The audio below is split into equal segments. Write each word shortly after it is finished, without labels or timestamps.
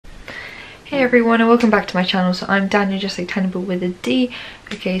Hey everyone and welcome back to my channel. So I'm Daniel, just like Tiny but with a D.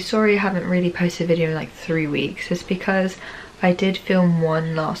 Okay, sorry I haven't really posted a video in like 3 weeks. It's because I did film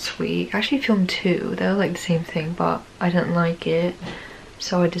one last week. I actually filmed two. They were like the same thing, but I didn't like it,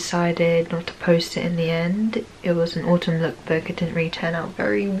 so I decided not to post it in the end. It was an autumn lookbook. It didn't really turn out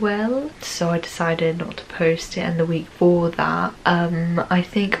very well, so I decided not to post it. And the week for that, I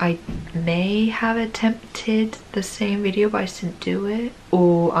think I may have attempted the same video but I just didn't do it,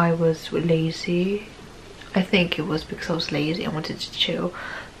 or I was lazy. I think it was because I was lazy. I wanted to chill.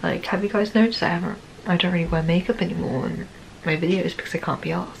 Like, have you guys noticed I don't really wear makeup anymore in my videos because I can't be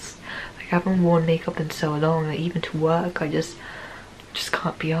arsed. Like, I haven't worn makeup in so long. Like, even to work I just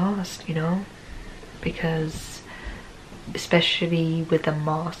can't be arsed, you know, because especially with a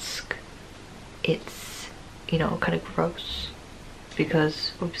mask it's, you know, kind of gross,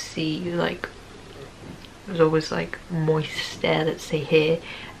 because obviously like there's always like moist air, let's say here.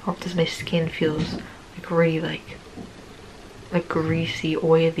 After my skin feels like really like greasy,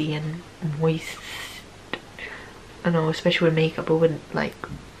 oily and moist. I know, especially with makeup, but with like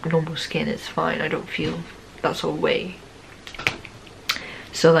normal skin it's fine. I don't feel that sort of way.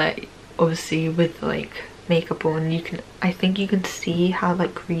 So like obviously with like makeup on, I think you can see how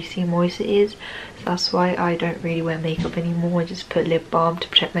like greasy and moist it is. So that's why I don't really wear makeup anymore. I just put lip balm to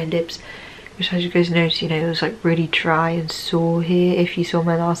protect my lips, which, as you guys noticed, you know, it was like really dry and sore here. If you saw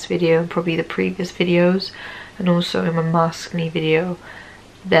my last video and probably the previous videos, and also in my mask me video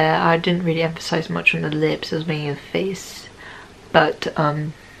there, I didn't really emphasize much on the lips. It was mainly the face, but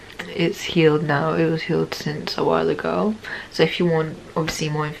it's healed now. It was healed since a while ago. So if you want obviously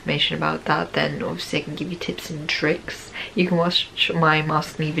more information about that, then obviously I can give you tips and tricks. You can watch my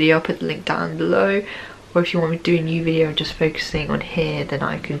mask me video. I'll put the link down below, or if you want me to do a new video just focusing on here, then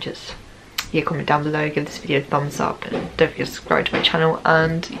I can just, yeah, comment down below, give this video a thumbs up, and don't forget to subscribe to my channel.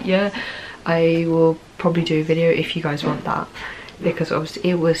 And yeah, I will probably do a video if you guys want that, because obviously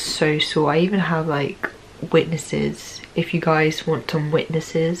it was so sore. I even have like witnesses, if you guys want some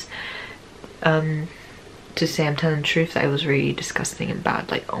witnesses to say I'm telling the truth, that it was really disgusting and bad.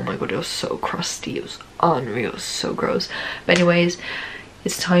 Like, oh my god, it was so crusty, it was unreal, it was so gross. But anyways,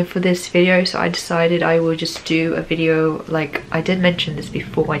 it's time for this video, so I decided I will just do a video. Like, I did mention this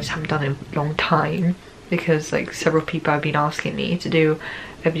before, I just haven't done it in a long time because like several people have been asking me to do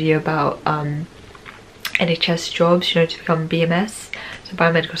a video about NHS jobs, you know, to become BMS, so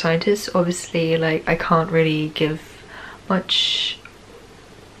biomedical scientist. Obviously, like, I can't really give much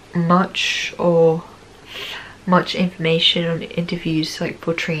information on interviews like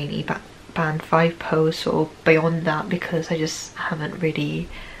for trainee band 5 posts or beyond that, because I just haven't really,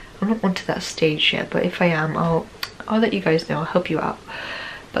 I'm not onto that stage yet. But if I am, I'll let you guys know, I'll help you out.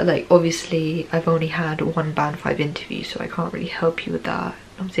 But like, obviously I've only had one band 5 interview, so I can't really help you with that.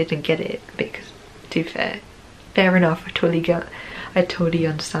 Obviously I didn't get it, because to be fair enough, I totally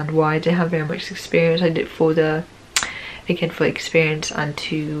understand why. I didn't have very much experience. I did it for the, again, for experience and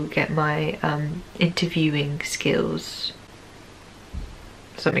to get my interviewing skills.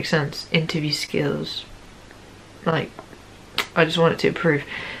 Does that make sense? Interview skills. Like, I just wanted to improve.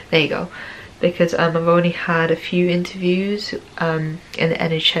 There you go. Because I've only had a few interviews in the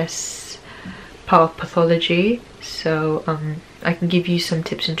NHS part of pathology, so I can give you some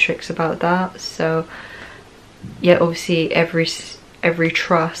tips and tricks about that. So yeah, obviously every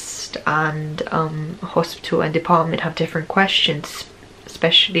trust and hospital and department have different questions,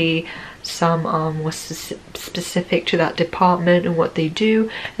 especially some are more specific to that department and what they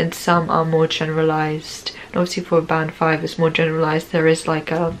do, and some are more generalized. And obviously for band 5 it's more generalized. There is like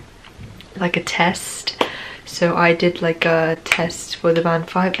a test. So I did like a test for the band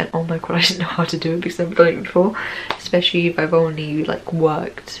 5, and oh my god, I didn't know how to do it because I've never done it before, especially if I've only like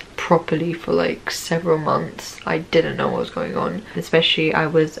worked properly for like several months. I didn't know what was going on, especially I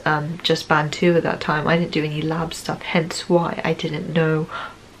was just band 2 at that time. I didn't do any lab stuff, hence why I didn't know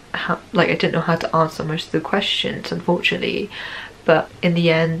how, like, I didn't know how to answer most of the questions, unfortunately. But in the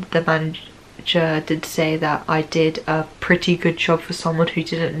end, the manager did say that I did a pretty good job for someone who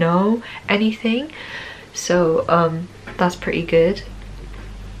didn't know anything. So that's pretty good.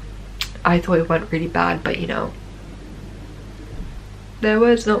 I thought it went really bad, but you know, their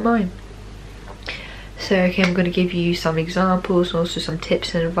words, not mine. So okay, I'm going to give you some examples and also some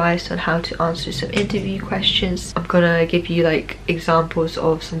tips and advice on how to answer some interview questions. I'm going to give you like examples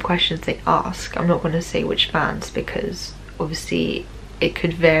of some questions they ask. I'm not going to say which bands, because obviously it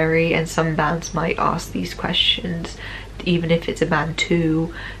could vary, and some bands might ask these questions even if it's a band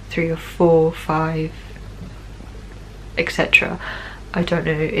 2, 3 or 4, 5, etc. I don't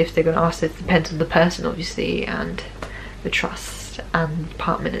know if they're going to ask. It depends on the person obviously and the trust. trust and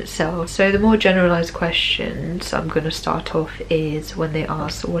department itself. So the more generalized questions I'm going to start off is when they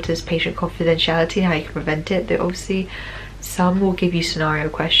ask what is patient confidentiality, how you can prevent it. They obviously, some will give you scenario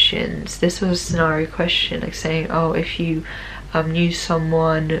questions. This was a scenario question, like saying, oh, if you knew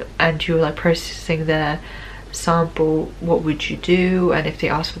someone and you were like processing their sample, what would you do? And if they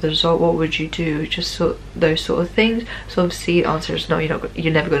ask for the result, what would you do? Just those sort of things. So obviously the answer is no,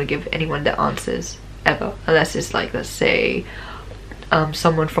 you're never going to give anyone the answers ever, unless it's like, let's say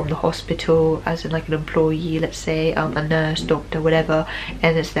someone from the hospital, as in like an employee, let's say a nurse, doctor, whatever,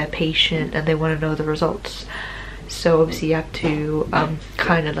 and it's their patient and they want to know the results. So obviously you have to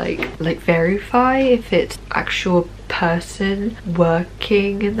kind of like verify if it's actual person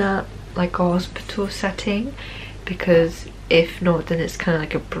working in that like a hospital setting, because if not, then it's kind of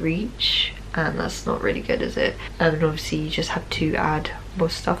like a breach, and that's not really good, is it? And obviously you just have to add more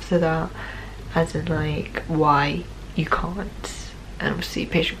stuff to that, as in like why you can't, and obviously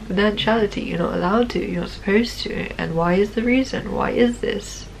patient confidentiality, you're not allowed to, you're not supposed to, and why is the reason, why is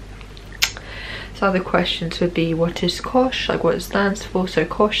this? So other questions would be, what is COSSH, like what it stands for. So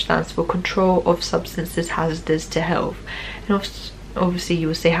COSSH stands for Control of Substances Hazardous to Health, and obviously you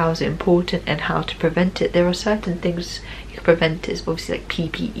will say how is it important and how to prevent it. There are certain things you can prevent it, obviously like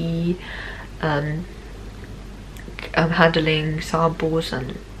PPE, handling samples,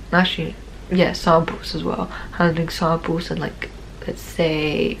 and actually yeah, samples as well, handling samples and like, let's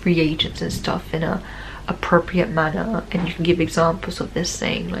say, reagents and stuff in a appropriate manner. And you can give examples of this,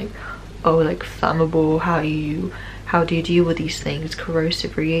 saying like, oh, like flammable, how do you deal with these things,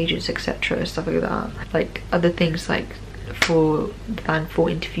 corrosive reagents, etc., stuff like that. Like other things, like for the band 4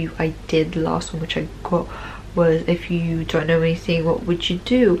 interview I did, the last one which I got, was if you don't know anything, what would you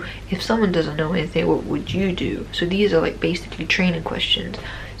do? If someone doesn't know anything, what would you do? So these are like basically training questions.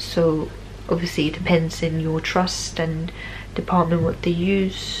 So obviously it depends in your trust and department what they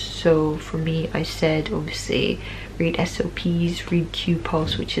use. So for me, I said obviously read SOPs, read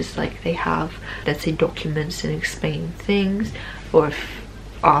QPulse, which is like they have, let's say, documents and explain things. Or if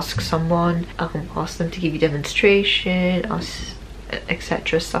ask someone, ask them to give you demonstration,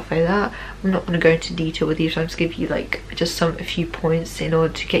 etc., stuff like that. I'm not going to go into detail with these, I'll just give you like just a few points in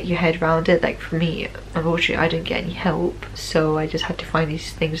order to get your head around it. Like for me, unfortunately I didn't get any help, so I just had to find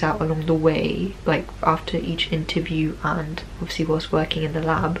these things out along the way, like after each interview and obviously whilst working in the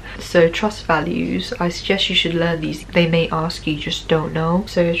lab. So trust values, I suggest you should learn these. They may ask you, just don't know.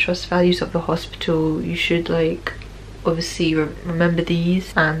 So trust values of the hospital, you should like obviously remember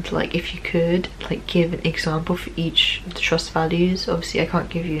these, and like if you could like give an example for each of the trust values. Obviously I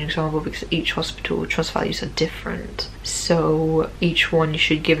can't give you an example because each hospital trust values are different, so each one you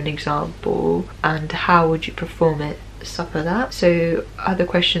should give an example and how would you perform it, stuff like that. So other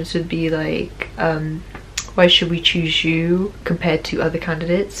questions would be like why should we choose you compared to other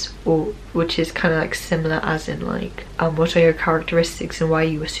candidates, or which is kind of like similar, as in like what are your characteristics and why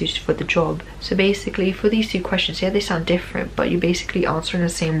you were suited for the job. So basically for these two questions, yeah, they sound different, but you basically answer in the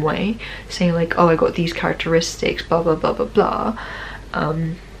same way, saying like, oh, I got these characteristics, blah blah blah blah blah,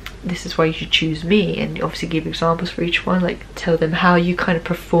 this is why you should choose me, and obviously give examples for each one, like tell them how you kind of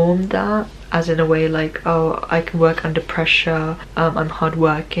performed that, as in a way like, oh, I can work under pressure, I'm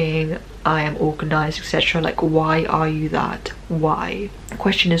hardworking, I am organized, etc. Like why are you that? Why? The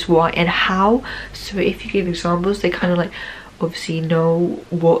question is why and how. So if you give examples, they kind of like obviously know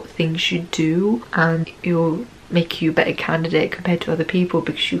what things you do, and it'll make you a better candidate compared to other people,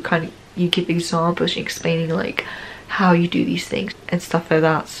 because you give examples, you're explaining like how you do these things and stuff like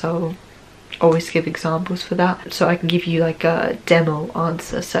that. So always give examples for that. So I can give you like a demo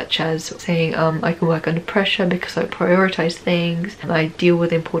answer, such as saying I can work under pressure because I prioritize things and I deal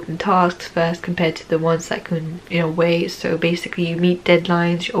with important tasks first compared to the ones that can, you know, wait. So basically you meet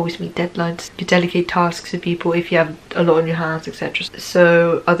deadlines, you always meet deadlines, you delegate tasks to people if you have a lot on your hands, etc.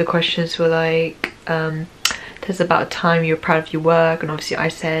 So other questions were like there's about a time you're proud of your work, and obviously I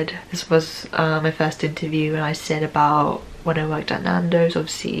said this was my first interview, and I said about when I worked at Nando's.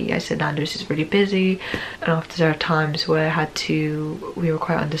 Obviously I said Nando's is really busy, and after there are times where we were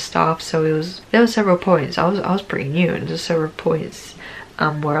quite understaffed, so there were several points. I was pretty new, and there's several points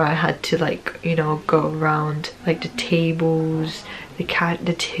where I had to, like, you know, go around like the tables,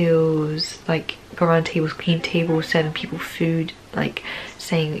 the tills, like go around tables, clean tables, serving people food, like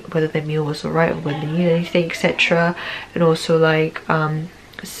saying whether their meal was alright or whether they need anything, etc. And also like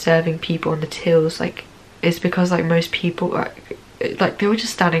serving people on the tills. Like it's because like most people are like, they were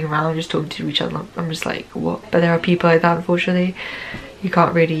just standing around just talking to each other. I'm just like, what? But there are people like that, unfortunately. You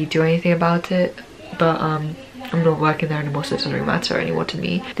can't really do anything about it. But I'm not working there anymore, so it doesn't really matter anymore to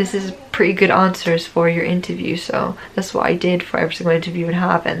me. This is pretty good answers for your interview, so that's what I did for every single interview I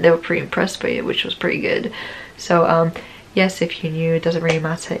have, and they were pretty impressed by it, which was pretty good. So yes, if you're new, it doesn't really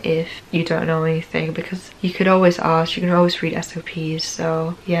matter if you don't know anything, because you could always ask, you can always read SOPs.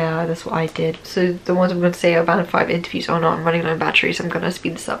 So yeah, that's what I did. So the ones I'm going to say are band 5 interviews. Oh no, I'm running low on batteries, so I'm going to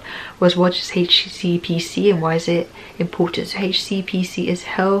speed this up. Was what is HCPC and why is it important? So HCPC is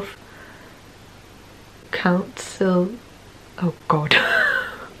Health Council, oh god,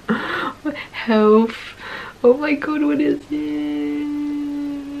 Health, oh my god, what is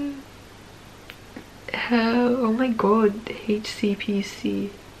it? Oh my god, HCPC,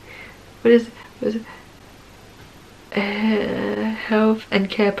 what is it? Health and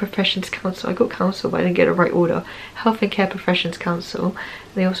Care Professions Council. I got council but I didn't get the right order. Health and Care Professions Council.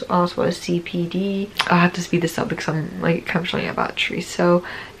 They also asked what is CPD. I have to speed this up because I'm like kind of running out of battery. So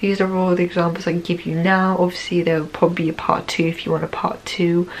these are all the examples I can give you now. Obviously there will probably be a part 2 if you want a part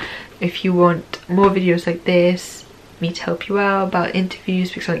 2. If you want more videos like this, me to help you out about interviews,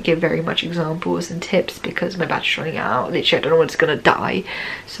 because I don't give very much examples and tips because my battery's running out. Literally I don't know when it's gonna die.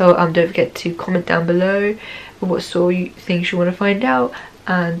 So don't forget to comment down below what sort of things you want to find out,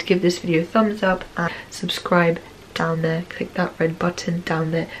 and give this video a thumbs up and subscribe down there. Click that red button down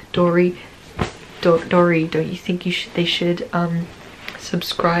there. Dory, don't you think they should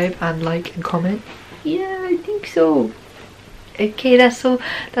subscribe and like and comment? Yeah, I think so. Okay, that's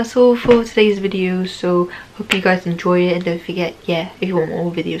all for today's video. So hope you guys enjoy it, and don't forget, yeah, if you want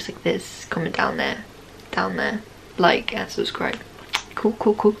more videos like this, comment down there, like and subscribe.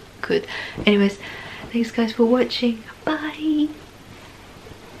 Cool, good. Anyways, thanks guys for watching. Bye.